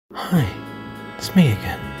Hi, it's me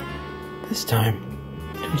again. This time,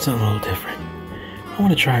 doing something a little different. I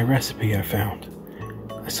want to try a recipe I found.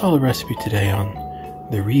 I saw the recipe today on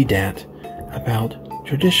the Readat about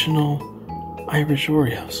traditional Irish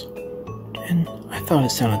Oreos, and I thought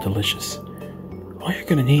it sounded delicious. All you're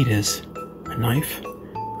going to need is a knife,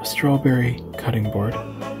 a strawberry cutting board,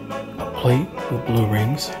 a plate with blue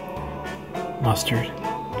rings, mustard,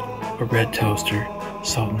 a red toaster,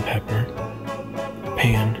 salt and pepper, a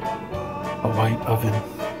pan, a white oven,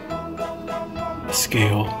 a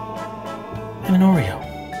scale, and an Oreo.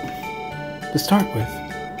 To start with,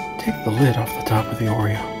 take the lid off the top of the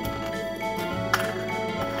Oreo.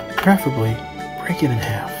 Preferably, break it in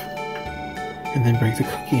half, and then break the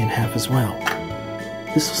cookie in half as well.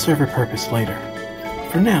 This will serve a purpose later.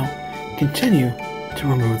 For now, continue to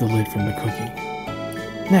remove the lid from the cookie.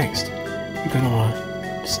 Next, you're going to want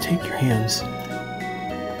to just take your hands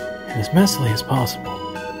and as messily as possible,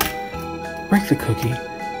 break the cookie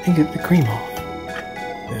and get the cream off.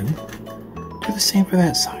 Then, do the same for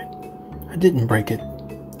that side. I didn't break it,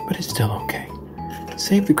 but it's still okay.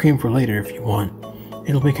 Save the cream for later if you want.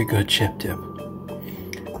 It'll make a good chip dip.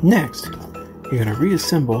 Next, you're going to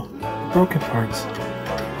reassemble the broken parts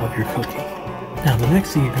of your cookie. Now the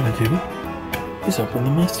next thing you're going to do is open the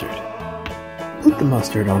mustard. Put the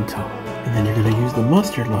mustard on top, and then you're going to use the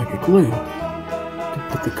mustard like a glue to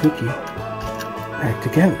put the cookie back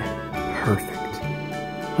together. Perfect.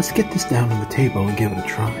 Let's get this down on the table and give it a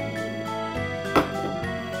try.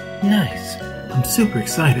 Nice. I'm super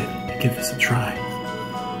excited to give this a try.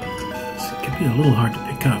 It can be a little hard to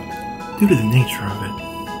pick up due to the nature of it.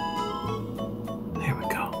 There we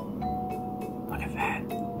go. Look at that.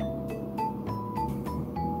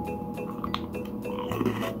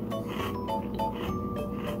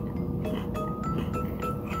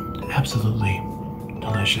 Absolutely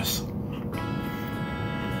delicious.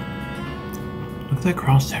 Look at that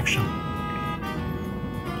cross section.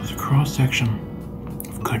 There's a cross section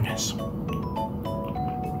of goodness.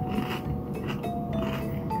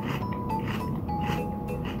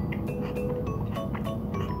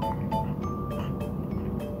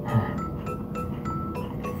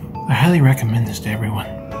 I highly recommend this to everyone.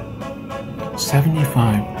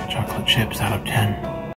 75 chocolate chips out of 10.